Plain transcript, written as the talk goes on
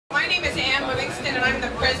Ann Livingston, and I'm the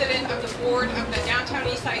president of the board of the Downtown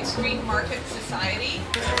Eastside Street Market Society.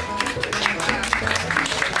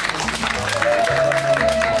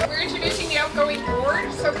 We're introducing the outgoing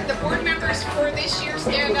board. So the board members for this year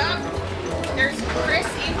stand up. There's Chris,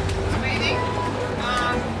 waiting,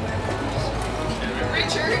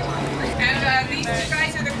 Richard, and these two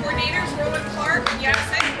guys are the coordinators, Roland Clark and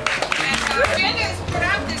Yassin. And the agenda is put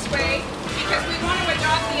out this way because we want to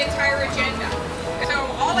adopt the entire agenda. So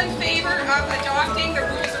all in favor of adopting the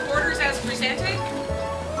rules of orders as presented?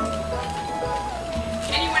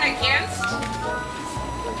 Anyone against?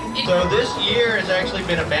 So this year has actually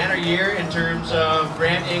been a banner year in terms of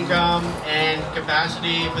grant income and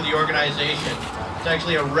capacity for the organization. It's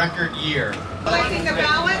actually a record year. Collecting the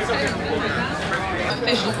ballots,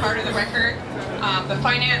 official part of the record, the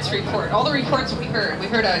finance report, all the reports we heard. We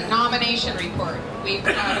heard a nomination report, which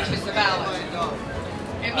was the ballot.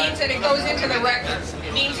 It means that it goes into the record.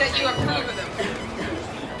 It means that you approve of them.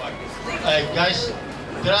 Guys,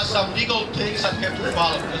 there are some legal things that have to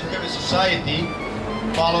follow because we have a society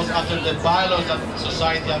follows after the bylaws that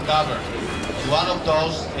society are governed. One of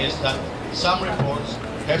those is that some reports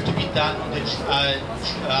have to be done on the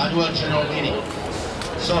annual general meeting.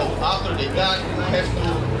 So after they're done, we have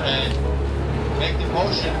to make the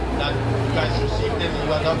motion that you guys receive them and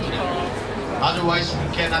you adopt them. Otherwise, we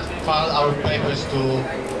cannot file our papers to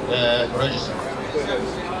register.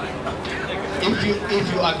 If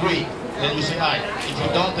you agree, then you say aye. If you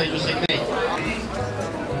don't, then you say nay.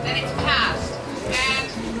 Then it's passed. And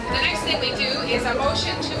the next thing we do is a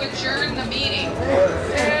motion to adjourn the meeting.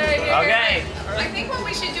 Okay. I think what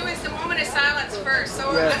we should do is the moment of silence first. So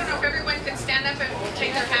I don't know if everyone can stand up and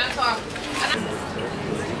take their hats off.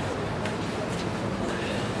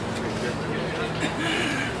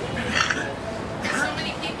 So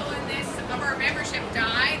many people in this of our membership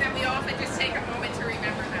die that we often just take a moment to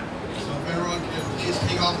remember them. So if everyone can please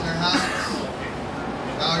take off their hats,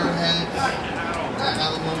 bow your heads, and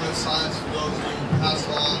have a moment of silence for those who pass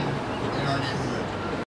on